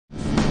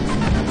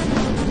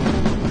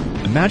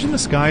Imagine the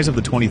skies of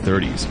the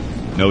 2030s.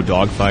 No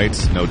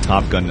dogfights, no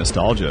Top Gun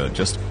nostalgia,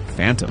 just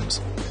phantoms.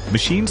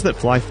 Machines that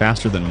fly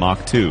faster than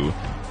Mach 2,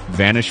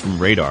 vanish from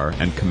radar,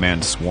 and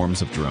command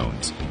swarms of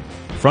drones.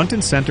 Front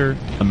and center,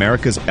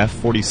 America's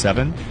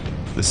F-47,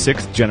 the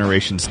 6th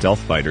generation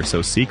stealth fighter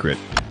so secret,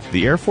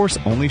 the Air Force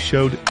only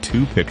showed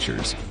 2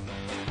 pictures.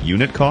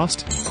 Unit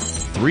cost?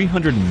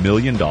 $300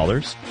 million?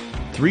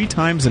 3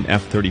 times an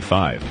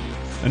F-35.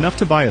 Enough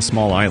to buy a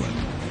small island.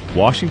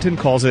 Washington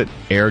calls it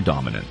air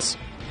dominance.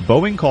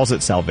 Boeing calls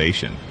it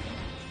salvation.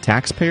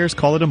 Taxpayers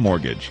call it a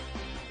mortgage.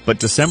 But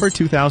December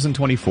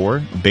 2024,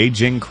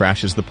 Beijing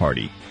crashes the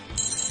party.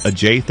 A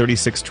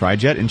J-36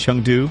 trijet in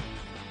Chengdu,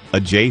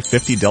 a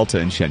J-50 Delta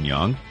in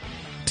Shenyang,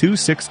 2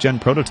 6th-gen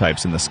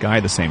prototypes in the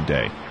sky the same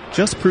day.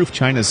 Just proof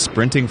China's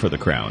sprinting for the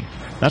crown.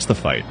 That's the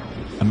fight.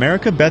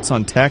 America bets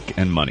on tech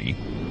and money.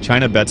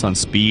 China bets on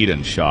speed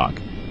and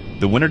shock.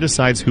 The winner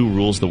decides who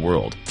rules the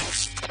world.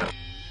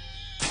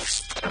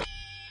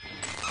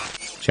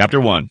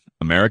 Chapter 1.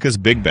 America's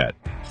Big Bet.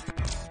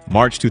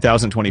 March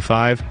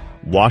 2025,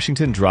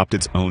 Washington dropped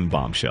its own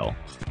bombshell.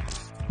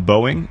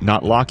 Boeing,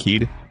 not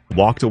Lockheed,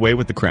 walked away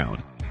with the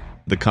crown.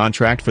 The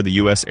contract for the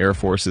U.S. Air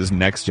Force's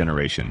next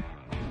generation.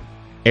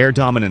 Air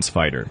dominance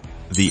fighter,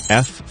 the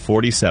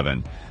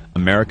F-47,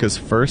 America's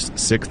first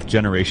 6th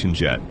generation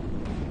jet.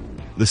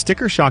 The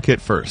sticker shock hit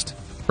first.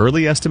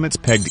 Early estimates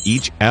pegged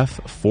each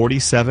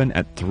F-47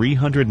 at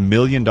 $300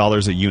 million a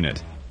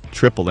unit,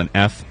 triple an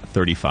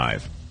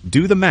F-35.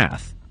 Do the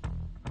math.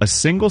 A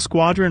single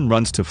squadron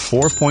runs to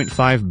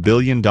 $4.5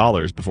 billion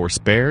before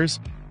spares,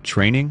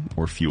 training,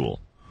 or fuel.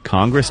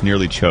 Congress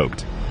nearly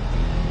choked.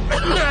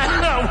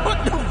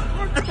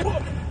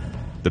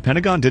 The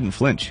Pentagon didn't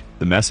flinch.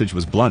 The message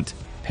was blunt.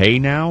 Pay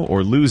now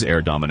or lose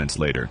air dominance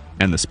later.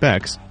 And the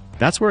specs,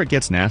 that's where it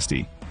gets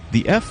nasty.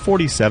 The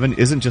F-47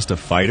 isn't just a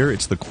fighter,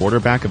 it's the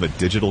quarterback of a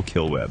digital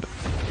kill web.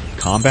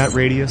 Combat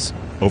radius,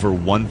 over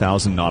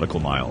 1,000 nautical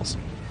miles.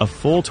 A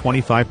full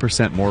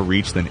 25% more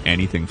reach than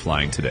anything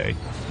flying today.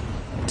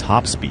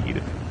 Top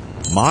speed.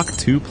 Mach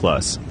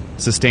 2+,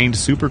 sustained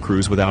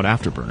supercruise without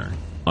afterburner.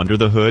 Under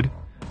the hood,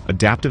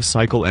 adaptive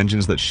cycle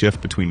engines that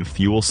shift between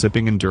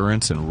fuel-sipping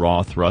endurance and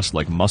raw thrust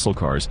like muscle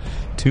cars,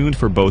 tuned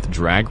for both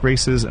drag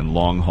races and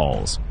long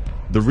hauls.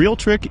 The real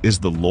trick is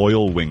the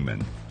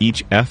loyal-wingman.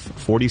 Each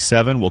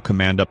F-47 will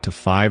command up to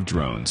 5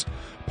 drones,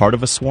 part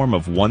of a swarm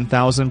of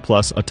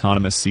 1,000+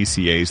 autonomous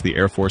CCAs the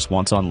Air Force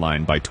wants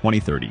online by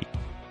 2030.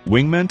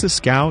 Wingmen to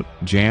scout,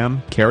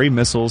 jam, carry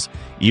missiles,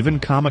 even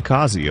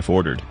kamikaze if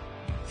ordered.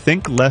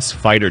 Think less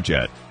fighter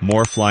jet,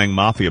 more flying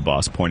mafia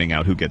boss pointing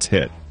out who gets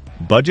hit.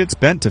 Budgets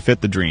bent to fit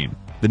the dream.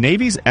 The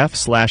Navy's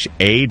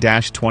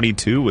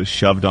F/A-22 was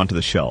shoved onto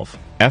the shelf.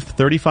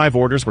 F-35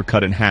 orders were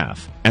cut in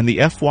half, and the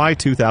FY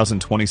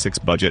 2026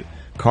 budget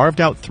carved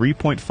out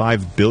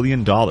 $3.5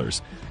 billion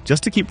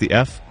just to keep the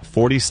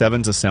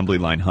F-47's assembly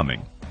line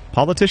humming.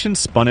 Politicians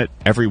spun it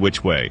every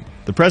which way.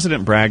 The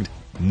president bragged,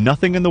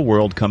 "Nothing in the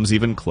world comes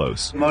even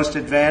close." Most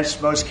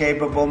advanced, most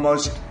capable,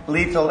 most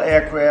lethal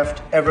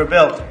aircraft ever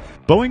built.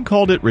 Boeing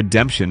called it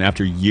redemption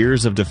after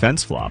years of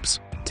defense flops.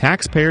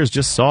 Taxpayers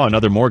just saw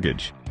another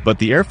mortgage, but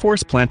the Air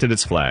Force planted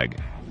its flag.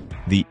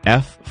 The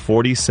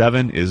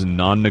F-47 is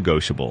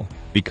non-negotiable,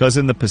 because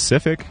in the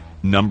Pacific,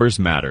 numbers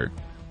matter.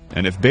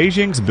 And if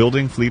Beijing's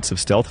building fleets of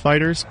stealth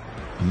fighters,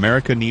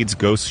 America needs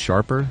ghosts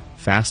sharper,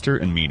 faster,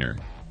 and meaner.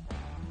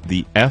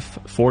 The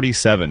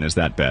F-47 is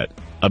that bet,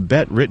 a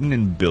bet written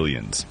in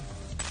billions.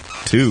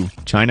 2.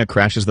 China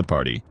crashes the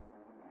party.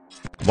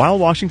 While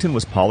Washington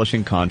was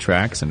polishing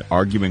contracts and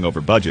arguing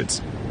over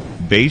budgets,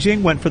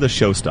 Beijing went for the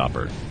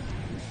showstopper.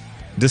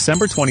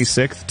 December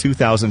 26,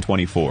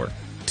 2024,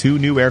 2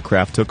 new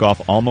aircraft took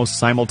off almost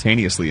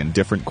simultaneously in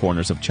different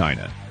corners of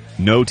China.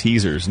 No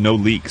teasers, no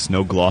leaks,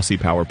 no glossy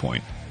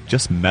PowerPoint.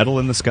 Just metal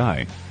in the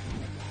sky.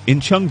 In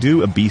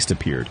Chengdu, a beast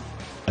appeared.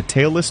 A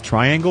tailless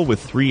triangle with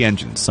 3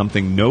 engines,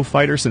 something no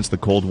fighter since the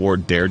Cold War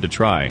dared to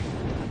try.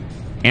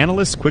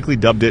 Analysts quickly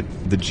dubbed it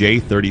the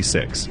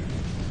J-36.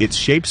 Its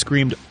shape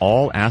screamed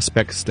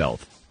all-aspect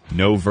stealth.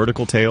 No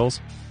vertical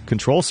tails,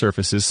 control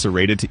surfaces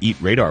serrated to eat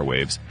radar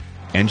waves,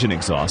 engine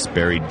exhaust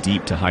buried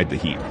deep to hide the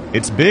heat.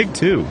 It's big,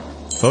 too.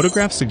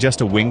 Photographs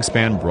suggest a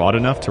wingspan broad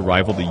enough to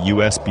rival the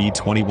US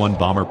B-21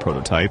 bomber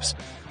prototypes,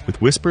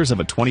 with whispers of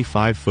a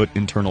 25-foot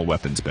internal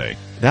weapons bay.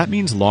 That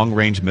means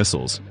long-range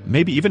missiles,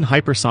 maybe even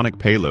hypersonic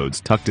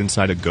payloads tucked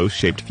inside a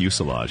ghost-shaped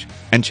fuselage.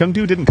 And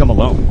Chengdu didn't come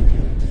alone.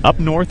 Up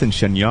north in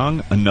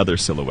Shenyang, another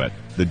silhouette,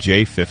 the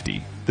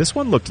J-50. This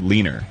one looked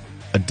leaner,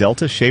 a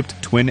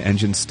delta-shaped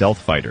twin-engine stealth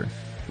fighter,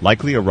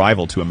 likely a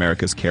rival to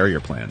America's carrier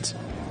plans.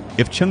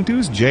 If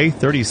Chengdu's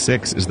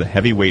J-36 is the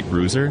heavyweight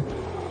bruiser,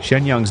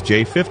 Shenyang's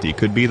J-50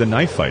 could be the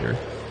knife fighter,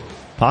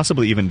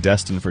 possibly even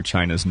destined for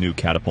China's new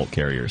catapult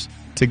carriers.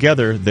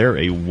 Together, they're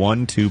a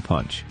 1-2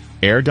 punch.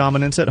 Air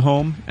dominance at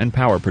home and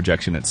power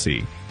projection at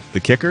sea. The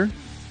kicker?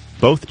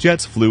 Both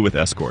jets flew with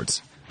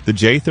escorts. The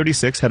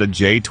J-36 had a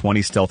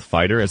J-20 stealth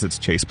fighter as its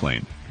chase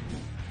plane.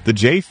 The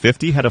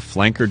J-50 had a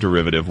flanker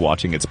derivative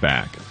watching its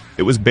back.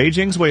 It was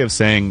Beijing's way of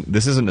saying,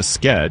 this isn't a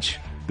sketch,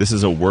 this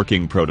is a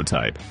working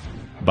prototype.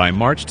 By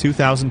March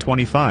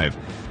 2025,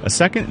 a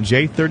second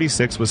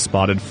J-36 was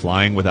spotted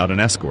flying without an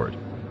escort,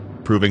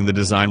 proving the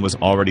design was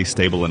already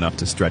stable enough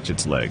to stretch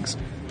its legs.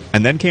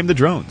 And then came the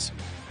drones.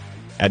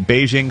 At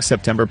Beijing's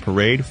September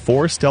parade,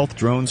 4 stealth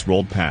drones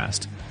rolled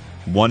past.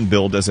 One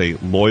billed as a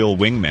loyal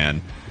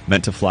wingman,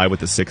 meant to fly with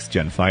the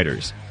 6th-gen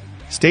fighters.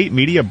 State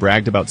media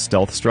bragged about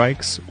stealth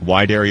strikes,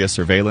 wide-area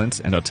surveillance,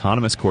 and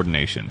autonomous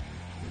coordination.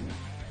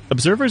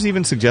 Observers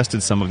even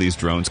suggested some of these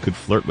drones could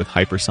flirt with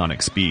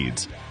hypersonic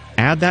speeds.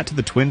 Add that to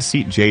the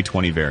twin-seat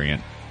J-20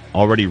 variant,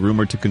 already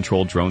rumored to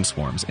control drone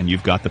swarms, and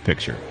you've got the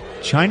picture.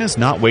 China's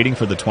not waiting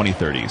for the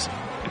 2030s.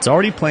 It's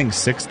already playing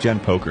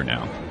 6th-gen poker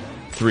now.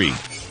 3.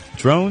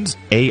 Drones,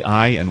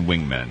 AI, and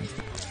wingmen.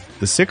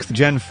 The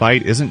 6th-gen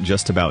fight isn't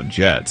just about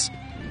jets.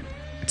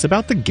 It's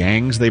about the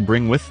gangs they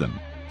bring with them.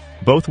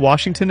 Both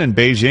Washington and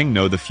Beijing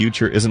know the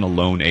future isn't a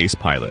lone ace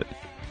pilot.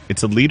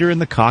 It's a leader in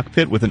the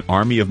cockpit with an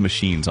army of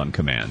machines on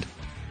command.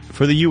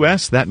 For the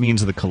U.S., that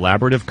means the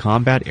Collaborative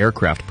Combat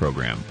Aircraft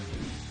Program,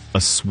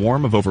 a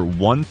swarm of over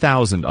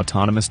 1,000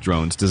 autonomous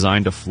drones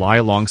designed to fly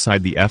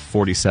alongside the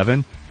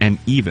F-47 and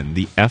even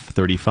the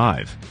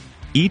F-35.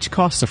 Each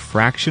costs a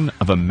fraction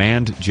of a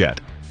manned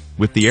jet,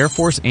 with the Air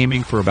Force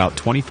aiming for about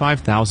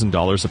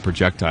 $25,000 a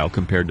projectile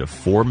compared to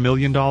 $4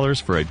 million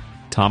for a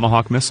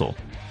Tomahawk missile.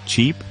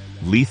 Cheap,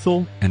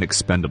 lethal, and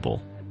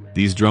expendable.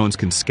 These drones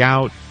can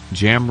scout,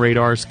 jam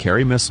radars,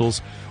 carry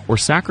missiles, or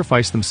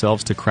sacrifice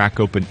themselves to crack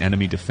open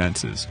enemy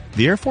defenses.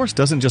 The Air Force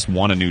doesn't just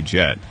want a new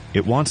jet,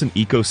 it wants an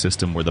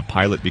ecosystem where the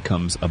pilot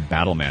becomes a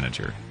battle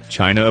manager.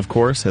 China, of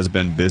course, has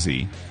been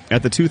busy.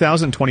 At the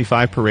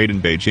 2025 parade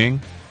in Beijing,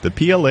 the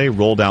PLA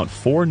rolled out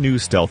 4 new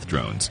stealth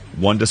drones,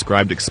 one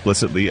described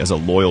explicitly as a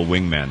loyal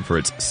wingman for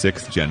its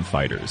 6th-gen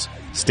fighters.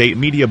 State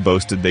media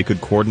boasted they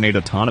could coordinate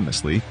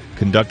autonomously,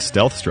 conduct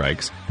stealth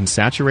strikes, and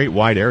saturate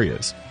wide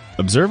areas.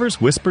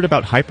 Observers whispered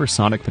about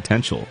hypersonic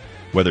potential.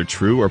 Whether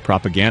true or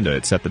propaganda,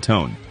 it set the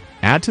tone.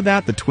 Add to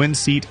that the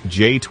twin-seat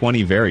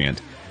J-20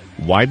 variant,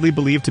 widely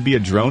believed to be a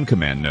drone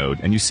command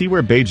node, and you see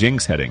where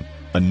Beijing's heading,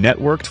 a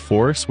networked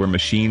force where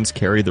machines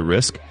carry the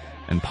risk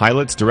and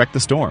pilots direct the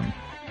storm.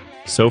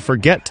 So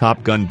forget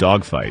Top Gun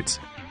dogfights.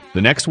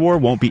 The next war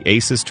won't be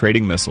aces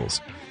trading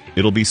missiles.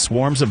 It'll be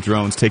swarms of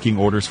drones taking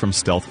orders from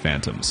stealth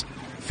phantoms,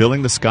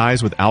 filling the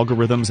skies with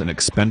algorithms and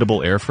expendable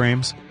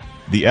airframes.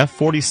 The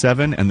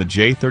F-47 and the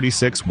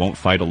J-36 won't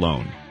fight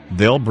alone.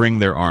 They'll bring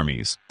their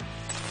armies.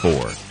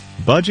 4.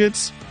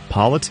 Budgets,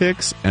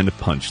 politics, and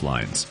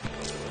punchlines.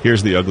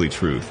 Here's the ugly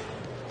truth.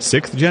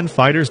 6th-gen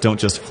fighters don't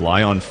just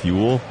fly on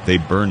fuel, they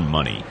burn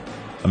money.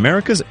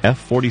 America's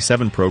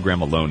F-47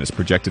 program alone is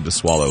projected to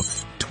swallow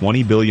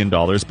 $20 billion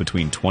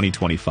between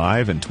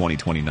 2025 and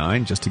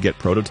 2029 just to get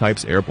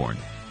prototypes airborne.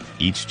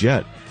 Each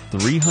jet,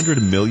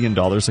 $300 million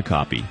a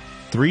copy,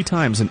 3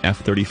 times an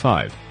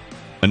F-35.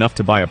 Enough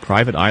to buy a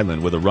private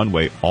island with a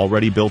runway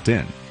already built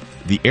in.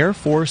 The Air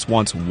Force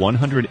wants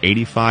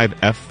 185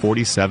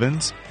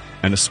 F-47s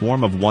and a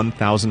swarm of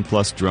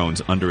 1,000-plus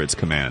drones under its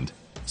command.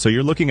 So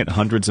you're looking at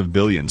hundreds of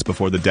billions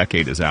before the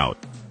decade is out.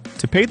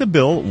 To pay the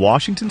bill,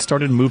 Washington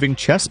started moving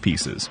chess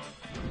pieces.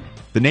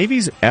 The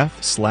Navy's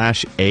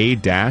F/A-XX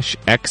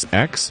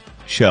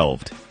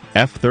shelved.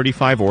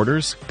 F-35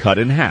 orders cut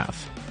in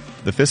half.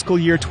 The fiscal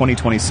year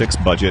 2026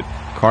 budget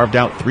carved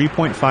out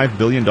 $3.5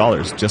 billion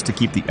just to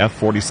keep the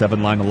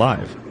F-47 line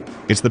alive.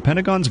 It's the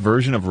Pentagon's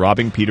version of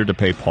robbing Peter to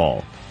pay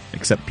Paul,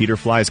 except Peter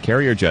flies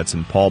carrier jets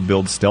and Paul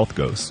builds stealth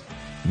ghosts.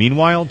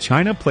 Meanwhile,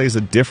 China plays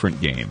a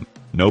different game.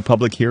 No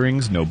public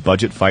hearings, no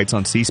budget fights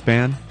on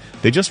C-SPAN.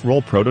 They just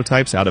roll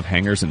prototypes out of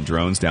hangars and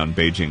drones down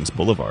Beijing's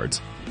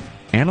boulevards.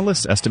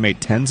 Analysts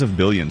estimate tens of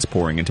billions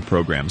pouring into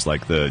programs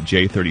like the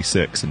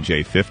J-36 and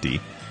J-50,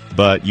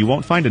 but you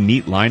won't find a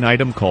neat line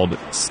item called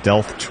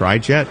Stealth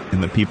Trijet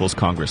in the People's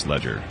Congress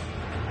ledger.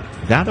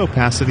 That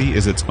opacity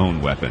is its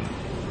own weapon.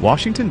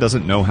 Washington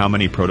doesn't know how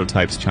many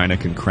prototypes China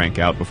can crank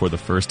out before the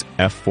first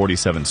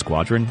F-47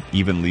 squadron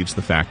even leaves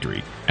the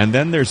factory. And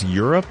then there's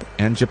Europe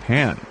and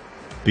Japan,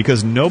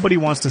 because nobody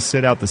wants to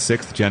sit out the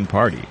 6th-gen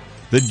party.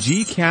 The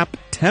GCAP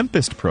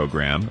Tempest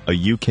program,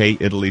 a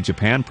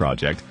UK-Italy-Japan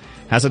project,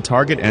 has a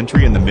target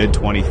entry in the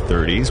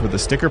mid-2030s with a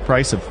sticker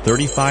price of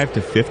 $35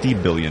 to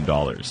 $50 billion.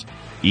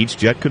 Each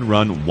jet could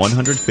run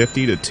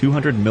 $150 to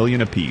 $200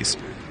 million apiece,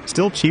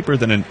 still cheaper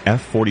than an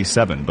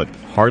F-47, but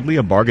hardly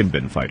a bargain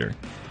bin fighter.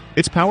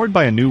 It's powered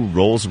by a new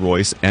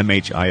Rolls-Royce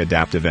MHI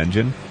adaptive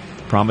engine,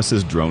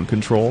 promises drone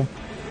control,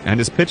 and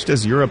is pitched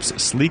as Europe's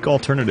sleek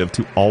alternative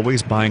to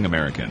always buying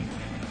American.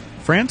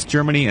 France,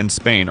 Germany, and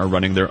Spain are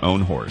running their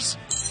own horse,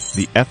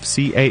 the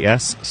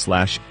FCAS/NGF,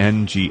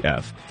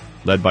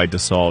 led by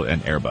Dassault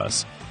and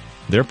Airbus.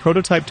 Their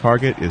prototype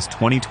target is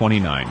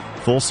 2029,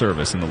 full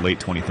service in the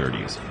late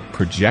 2030s.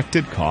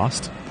 Projected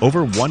cost?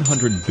 Over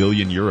 100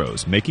 billion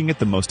euros, making it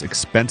the most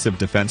expensive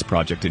defense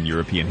project in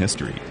European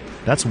history.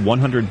 That's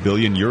 100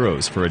 billion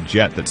euros for a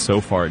jet that so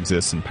far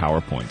exists in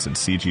PowerPoints and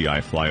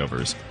CGI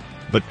flyovers.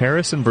 But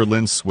Paris and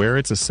Berlin swear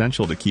it's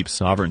essential to keep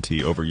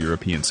sovereignty over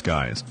European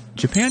skies.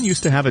 Japan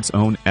used to have its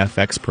own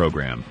FX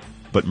program,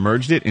 but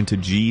merged it into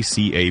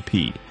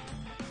GCAP.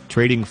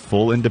 trading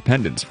full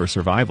independence for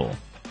survival.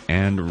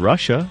 And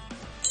Russia?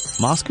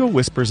 Moscow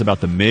whispers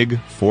about the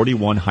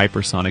MiG-41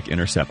 hypersonic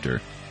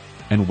interceptor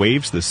and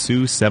waves the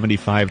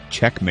Su-75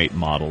 Checkmate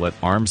model at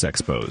arms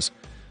expos.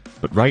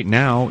 But right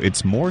now,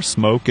 it's more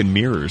smoke and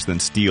mirrors than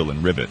steel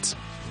and rivets.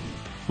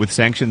 With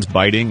sanctions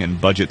biting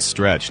and budgets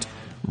stretched,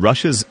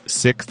 Russia's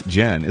 6th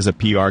gen is a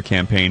PR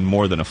campaign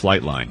more than a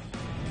flight line.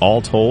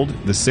 All told,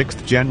 the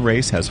 6th gen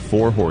race has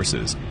 4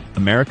 horses: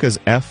 America's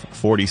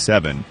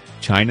F-47,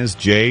 China's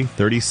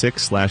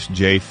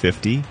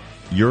J-36/J-50,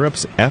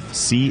 Europe's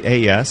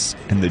FCAS,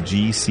 and the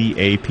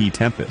GCAP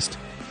Tempest.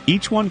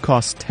 Each one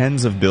costs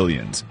tens of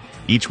billions.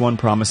 Each one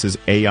promises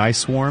AI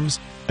swarms,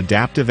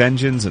 adaptive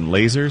engines and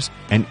lasers,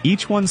 and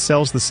each one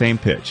sells the same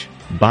pitch: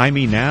 buy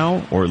me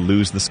now or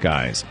lose the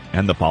skies.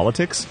 And the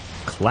politics?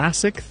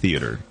 Classic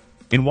theater.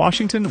 In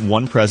Washington,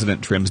 one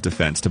president trims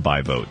defense to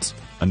buy votes.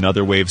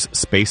 Another waves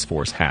Space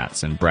Force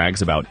hats and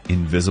brags about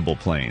invisible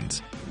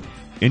planes.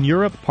 In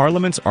Europe,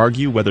 parliaments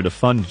argue whether to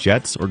fund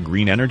jets or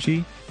green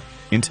energy.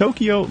 In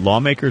Tokyo,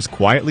 lawmakers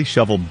quietly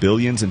shovel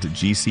billions into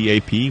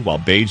GCAP while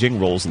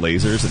Beijing rolls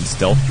lasers and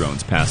stealth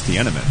drones past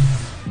Tiananmen.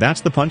 That's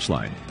the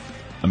punchline.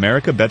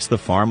 America bets the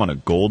farm on a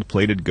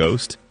gold-plated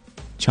ghost.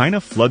 China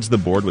floods the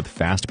board with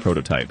fast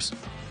prototypes.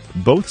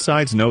 Both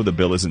sides know the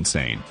bill is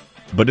insane.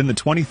 But in the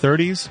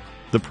 2030s,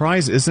 the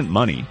prize isn't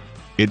money.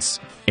 It's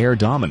air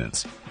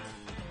dominance.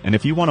 And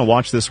if you want to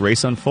watch this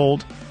race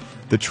unfold,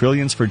 the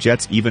trillions for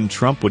jets even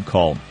Trump would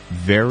call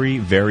very,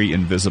 very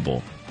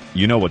invisible,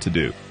 you know what to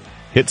do.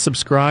 Hit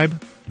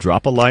subscribe,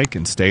 drop a like,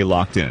 and stay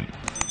locked in.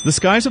 The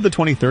skies of the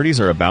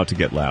 2030s are about to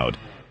get loud.